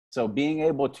So being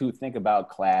able to think about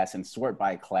class and sort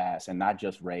by class and not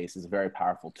just race is a very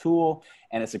powerful tool,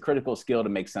 and it's a critical skill to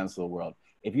make sense of the world.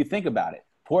 If you think about it,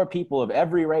 poor people of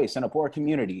every race in a poor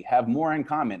community have more in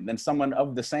common than someone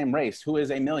of the same race who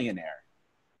is a millionaire.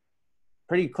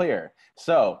 Pretty clear.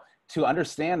 So to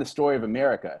understand the story of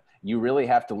America, you really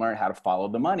have to learn how to follow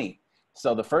the money.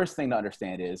 So the first thing to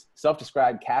understand is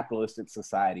self-described capitalistic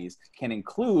societies can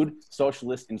include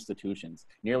socialist institutions.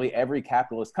 Nearly every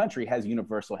capitalist country has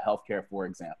universal health care, for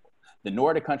example. The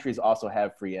Nordic countries also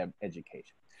have free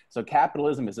education. So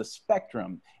capitalism is a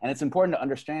spectrum, and it's important to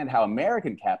understand how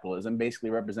American capitalism basically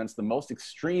represents the most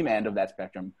extreme end of that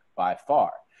spectrum by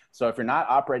far. So if you're not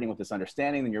operating with this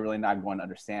understanding, then you're really not going to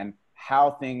understand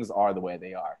how things are the way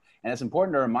they are. And it's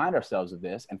important to remind ourselves of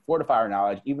this and fortify our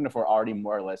knowledge, even if we're already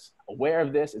more or less aware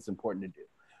of this, it's important to do.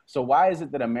 So why is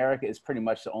it that America is pretty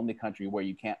much the only country where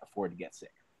you can't afford to get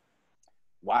sick?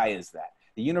 Why is that?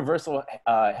 The universal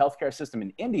healthcare system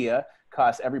in India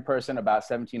costs every person about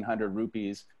 1,700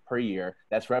 rupees per year.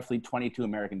 That's roughly 22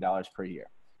 American dollars per year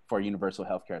for a universal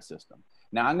healthcare system.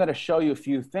 Now, I'm going to show you a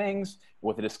few things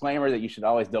with a disclaimer that you should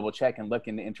always double check and look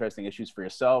into interesting issues for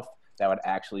yourself. That would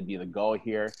actually be the goal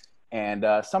here. And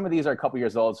some of these are a couple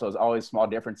years old, so it's always small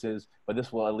differences, but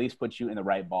this will at least put you in the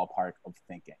right ballpark of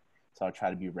thinking. So I'll try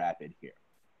to be rapid here.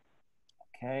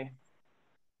 Okay.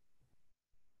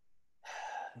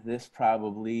 This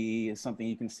probably is something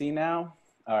you can see now.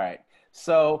 All right.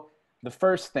 So the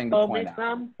first thing to point out.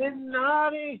 Something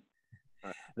naughty.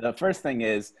 The first thing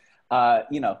is,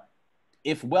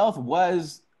 if wealth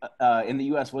was in the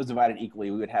U.S. was divided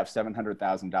equally, we would have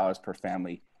 $700,000 per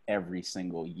family every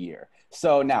single year.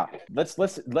 So now let's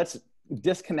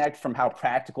disconnect from how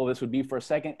practical this would be for a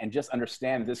second and just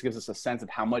understand that this gives us a sense of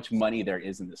how much money there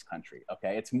is in this country.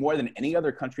 Okay, it's more than any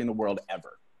other country in the world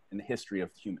ever in the history of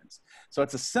humans. So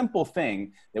it's a simple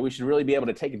thing that we should really be able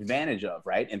to take advantage of,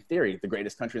 right? In theory, the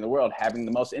greatest country in the world having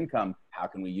the most income, how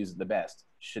can we use it the best?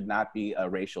 Should not be a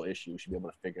racial issue. We should be able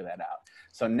to figure that out.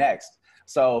 So next,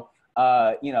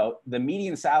 the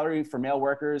median salary for male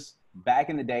workers back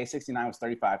in the day, 69 was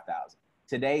 35,000.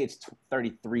 Today it's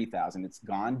 33,000. It's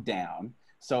gone down.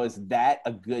 So is that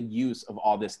a good use of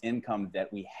all this income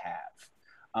that we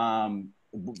have?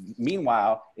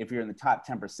 Meanwhile, if you're in the top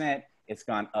 10%, it's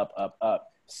gone up, up, up.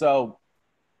 So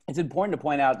it's important to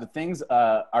point out that things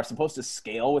are supposed to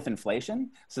scale with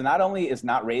inflation. So not only is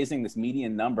not raising this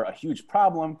median number a huge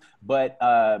problem, but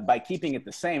by keeping it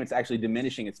the same, it's actually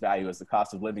diminishing its value as the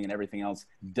cost of living and everything else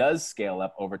does scale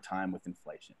up over time with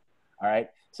inflation. All right,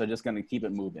 so just gonna keep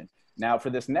it moving. Now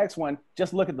for this next one,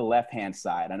 just look at the left-hand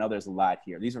side. I know there's a lot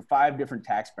here. These are 5 different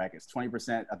tax brackets,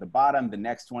 20% at the bottom, the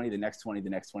next 20, the next 20, the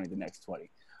next 20, the next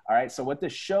 20. All right, so what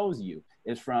this shows you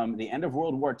is from the end of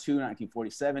World War II,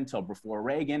 1947, till before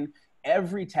Reagan,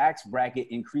 every tax bracket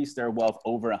increased their wealth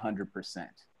over 100%.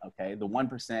 Okay, the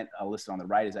 1% listed on the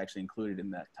right is actually included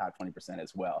in the top 20%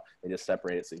 as well. They just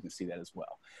separate it so you can see that as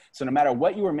well. So no matter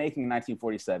what you were making in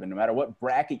 1947, no matter what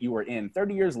bracket you were in,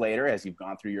 30 years later, as you've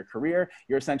gone through your career,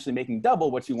 you're essentially making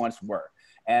double what you once were.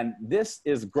 And this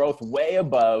is growth way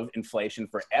above inflation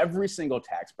for every single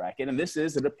tax bracket. And this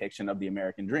is a depiction of the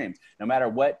American dream. No matter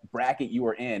what bracket you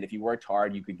were in, if you worked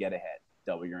hard, you could get ahead,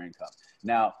 double your income.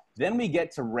 Now, then we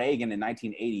get to Reagan in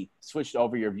 1980, switched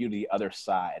over your view to the other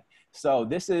side. So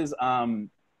this is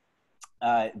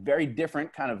very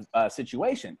different kind of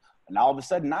situation. And all of a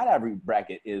sudden, not every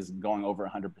bracket is going over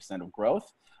 100% of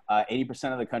growth.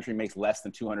 80% of the country makes less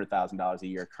than $200,000 a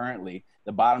year currently.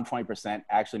 The bottom 20%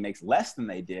 actually makes less than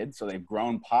they did. So they've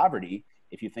grown poverty,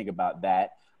 if you think about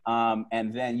that.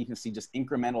 And then you can see just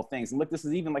incremental things. And look, this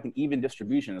is even like an even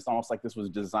distribution. It's almost like this was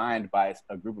designed by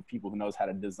a group of people who knows how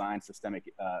to design systemic,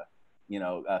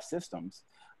 systems.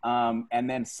 And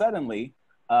then suddenly,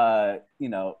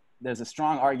 there's a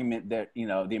strong argument that,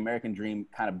 the American dream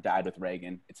kind of died with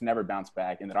Reagan. It's never bounced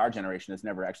back, and that our generation has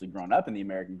never actually grown up in the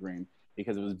American dream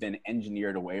because it was been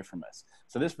engineered away from us.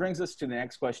 So this brings us to the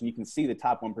next question. You can see the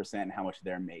top 1% and how much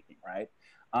they're making, right?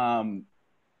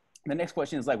 The next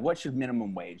question is like, what should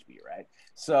minimum wage be, right?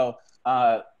 So,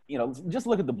 just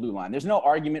look at the blue line. There's no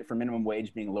argument for minimum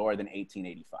wage being lower than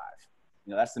 $18.85.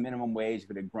 That's the minimum wage,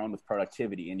 but it grown with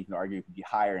productivity, and you can argue it could be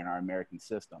higher in our American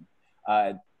system.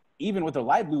 Even with the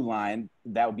light blue line,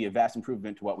 that would be a vast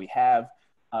improvement to what we have.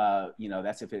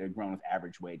 That's if it had grown with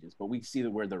average wages. But we see that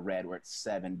we're the red, where it's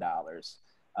 $7.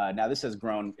 Now this has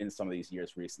grown in some of these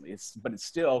years recently. But it's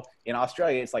still, in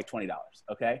Australia, it's like $20.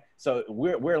 Okay, so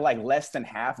we're like less than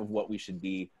half of what we should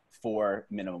be for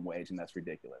minimum wage, and that's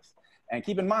ridiculous. And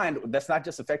keep in mind, that's not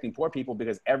just affecting poor people,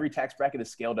 because every tax bracket is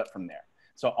scaled up from there.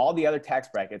 So all the other tax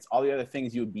brackets, all the other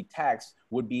things you would be taxed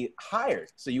would be higher.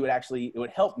 So you would actually, it would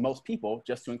help most people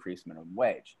just to increase minimum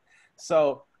wage.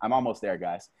 So I'm almost there,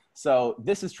 guys. So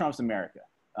this is Trump's America.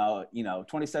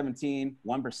 2017,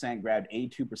 1% grabbed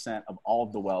 82% of all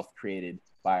of the wealth created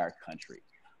by our country.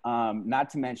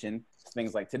 Not to mention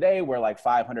things like today, where like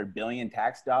 500 billion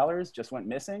tax dollars just went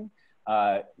missing,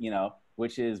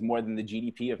 which is more than the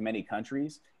GDP of many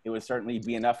countries. It would certainly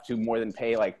be enough to more than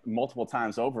pay like multiple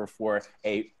times over for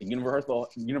a universal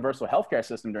healthcare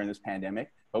system during this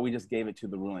pandemic, but we just gave it to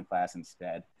the ruling class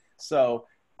instead. So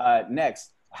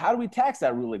next, how do we tax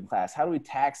that ruling class? How do we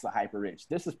tax the hyper rich?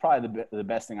 This is probably the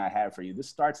best thing I have for you. This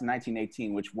starts in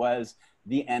 1918, which was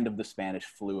the end of the Spanish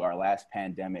flu, our last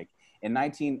pandemic. In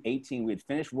 1918, we had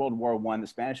finished World War I. The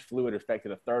Spanish flu had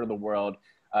affected a third of the world,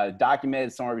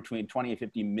 documented somewhere between 20 and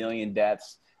 50 million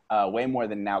deaths, way more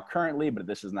than now currently, but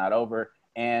this is not over.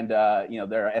 And,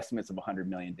 there are estimates of 100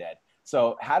 million dead.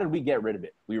 So how did we get rid of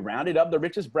it? We rounded up the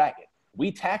richest bracket. We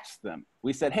taxed them.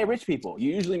 We said, hey, rich people,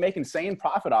 you usually make insane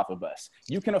profit off of us.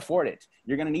 You can afford it.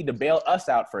 You're going to need to bail us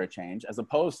out for a change, as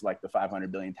opposed to like the 500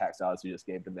 billion tax dollars we just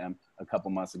gave to them a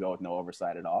couple months ago with no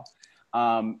oversight at all.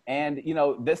 Then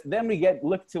we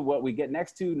look to what we get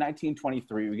next to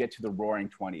 1923. We get to the roaring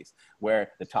 20s,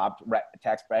 where the top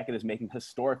tax bracket is making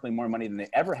historically more money than they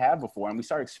ever have before. And we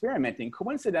start experimenting,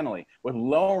 coincidentally, with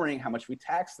lowering how much we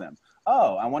tax them.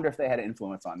 Oh, I wonder if they had an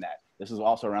influence on that. This is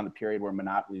also around the period where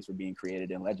monopolies were being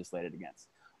created and legislated against.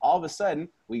 All of a sudden,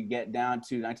 we get down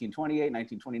to 1928,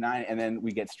 1929, and then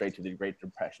we get straight to the Great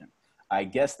Depression. I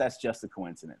guess that's just a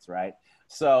coincidence, right?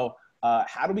 So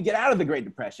how do we get out of the Great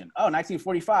Depression? Oh,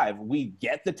 1945, we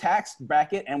get the tax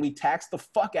bracket and we tax the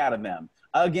fuck out of them.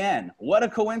 Again, what a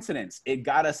coincidence. It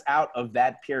got us out of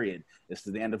that period. This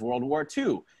is the end of World War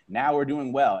II. Now we're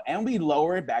doing well. And we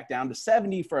lower it back down to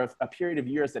 70 for a period of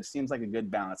years that seems like a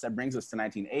good balance. That brings us to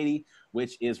 1980,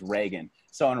 which is Reagan.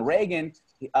 So in Reagan,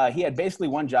 he had basically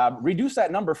one job: reduce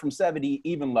that number from 70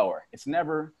 even lower. It's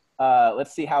never,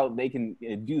 let's see how they can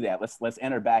do that. Let's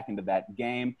enter back into that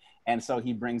game. And so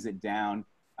he brings it down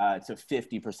to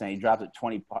 50%. He drops it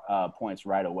 20 points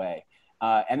right away.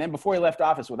 And then before he left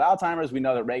office with Alzheimer's, we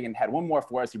know that Reagan had one more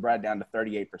for us. He brought it down to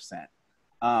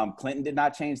 38%. Clinton did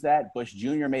not change that. Bush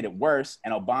Jr. made it worse,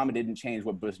 and Obama didn't change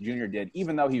what Bush Jr. did,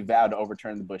 even though he vowed to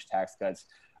overturn the Bush tax cuts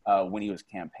when he was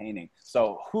campaigning.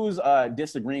 So who's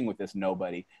disagreeing with this?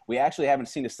 Nobody. We actually haven't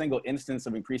seen a single instance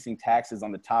of increasing taxes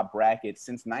on the top bracket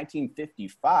since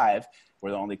 1955.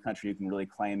 We're the only country who can really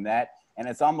claim that. And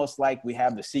it's almost like we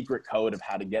have the secret code of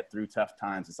how to get through tough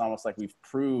times. It's almost like we've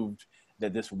proved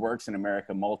that this works in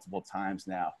America multiple times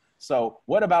now. So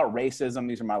what about racism?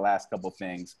 These are my last couple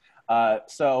things.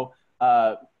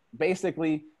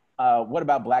 Basically, what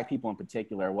about Black people in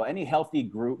particular? Well, any healthy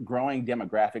growing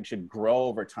demographic should grow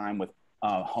over time with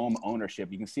home ownership.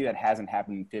 You can see that hasn't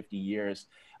happened in 50 years.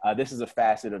 This is a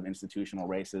facet of institutional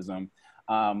racism.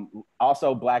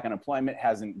 Also, Black unemployment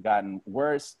hasn't gotten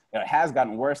worse. It has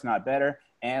gotten worse, not better.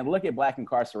 And look at Black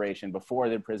incarceration. Before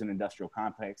the prison industrial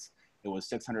complex, it was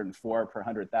 604 per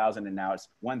 100,000, and now it's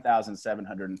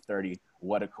 1,730.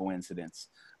 What a coincidence.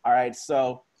 All right,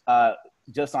 so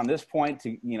just on this point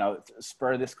to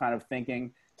spur this kind of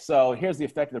thinking. So here's the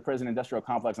effect of the prison industrial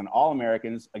complex on all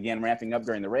Americans, again, ramping up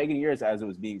during the Reagan years as it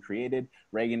was being created.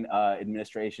 Reagan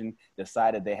administration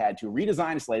decided they had to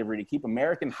redesign slavery to keep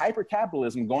American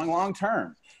hyper-capitalism going long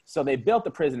term. So they built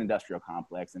the prison industrial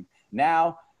complex, and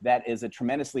now that is a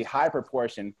tremendously high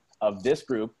proportion of this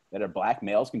group that are Black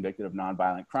males convicted of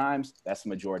nonviolent crimes. That's the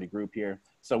majority group here.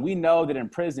 So we know that in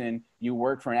prison, you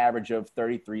work for an average of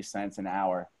 33 cents an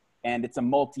hour, and it's a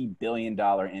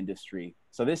multi-billion-dollar industry.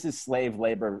 So this is slave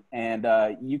labor. And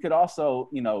you could also,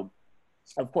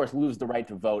 of course, lose the right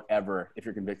to vote ever if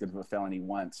you're convicted of a felony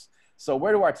once. So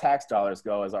where do our tax dollars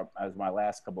go as my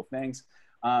last couple things?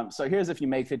 So here's if you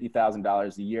make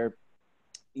 $50,000 a year,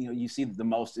 you see that the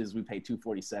most is we pay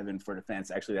 $247 for defense.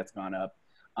 Actually, that's gone up.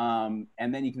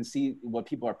 And then you can see what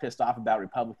people are pissed off about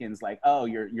Republicans, like, oh,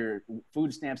 your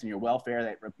food stamps and your welfare,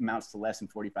 that amounts to less than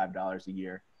 $45 a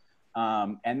year.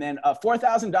 And then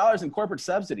 $4,000 in corporate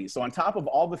subsidies. So on top of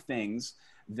all the things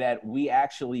that we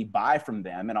actually buy from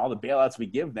them and all the bailouts we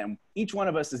give them, each one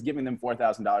of us is giving them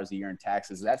 $4,000 a year in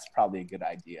taxes. That's probably a good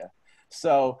idea.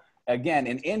 So again,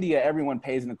 in India, everyone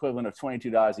pays an equivalent of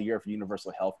 $22 a year for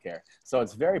universal health care. So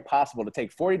it's very possible to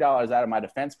take $40 out of my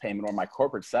defense payment or my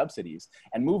corporate subsidies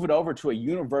and move it over to a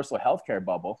universal health care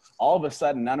bubble. All of a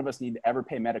sudden, none of us need to ever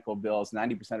pay medical bills.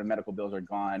 90% of medical bills are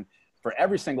gone. For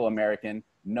every single American,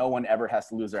 no one ever has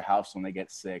to lose their house when they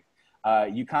get sick.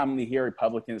 You commonly hear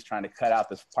Republicans trying to cut out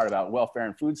this part about welfare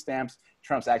and food stamps.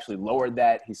 Trump's actually lowered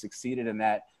that. He succeeded in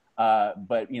that.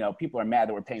 But you know, people are mad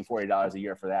that we're paying $40 a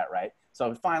year for that, right?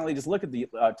 So finally, just look at the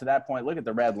to that point, look at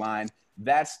the red line.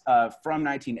 That's from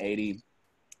 1980.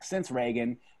 Since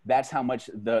Reagan, that's how much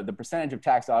the percentage of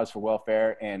tax dollars for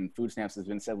welfare and food stamps has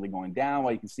been steadily going down.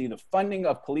 While you can see the funding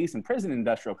of police and prison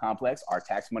industrial complex, our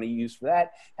tax money used for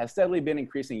that, has steadily been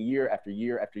increasing year after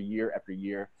year after year after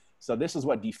year. So this is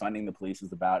what defunding the police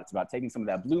is about. It's about taking some of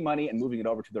that blue money and moving it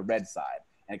over to the red side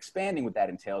and expanding what that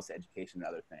entails to education and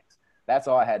other things. That's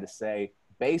all I had to say.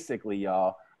 Basically,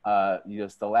 y'all,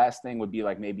 just the last thing would be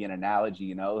like maybe an analogy,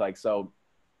 you know, like so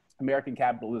American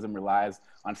capitalism relies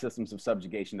on systems of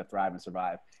subjugation to thrive and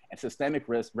survive. And systemic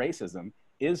racism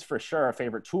is for sure a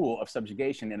favorite tool of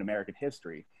subjugation in American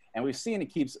history. And we've seen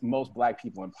it keeps most Black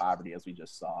people in poverty, as we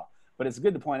just saw. But it's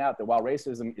good to point out that while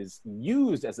racism is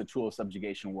used as a tool of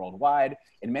subjugation worldwide,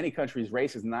 in many countries,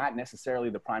 race is not necessarily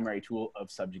the primary tool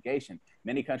of subjugation.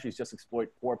 Many countries just exploit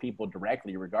poor people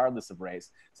directly, regardless of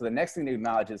race. So the next thing to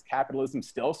acknowledge is capitalism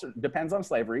still depends on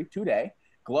slavery today.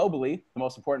 Globally, the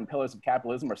most important pillars of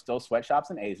capitalism are still sweatshops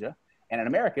in Asia. And in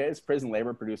America, it's prison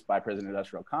labor produced by prison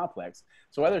industrial complex.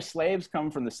 So whether slaves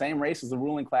come from the same race as the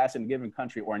ruling class in a given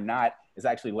country or not is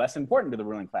actually less important to the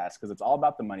ruling class because it's all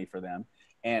about the money for them.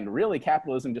 And really,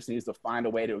 capitalism just needs to find a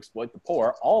way to exploit the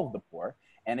poor, all of the poor,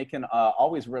 and it can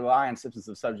always rely on systems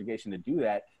of subjugation to do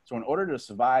that. So in order to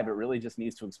survive, it really just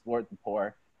needs to exploit the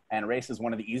poor, and race is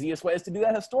one of the easiest ways to do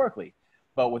that historically.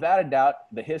 But without a doubt,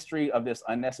 the history of this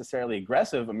unnecessarily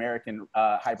aggressive American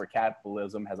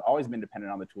hyper-capitalism has always been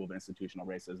dependent on the tool of institutional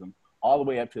racism, all the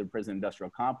way up to the prison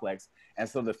industrial complex. And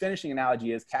so the finishing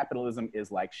analogy is capitalism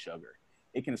is like sugar.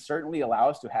 It can certainly allow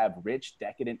us to have rich,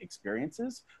 decadent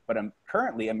experiences, but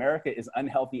currently America is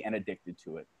unhealthy and addicted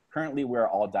to it. Currently, we're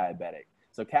all diabetic.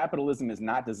 So capitalism is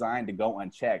not designed to go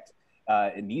unchecked.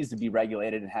 It needs to be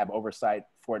regulated and have oversight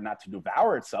for it not to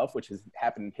devour itself, which has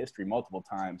happened in history multiple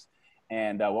times.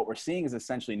 And what we're seeing is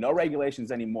essentially no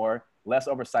regulations anymore, less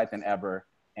oversight than ever.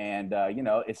 And, you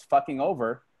know, it's fucking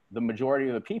over the majority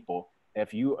of the people.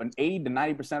 If you, 80 to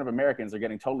 90% of Americans are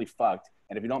getting totally fucked.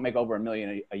 And if you don't make over $1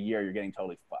 million a year, you're getting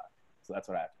totally fucked. So that's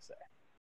what I have to say.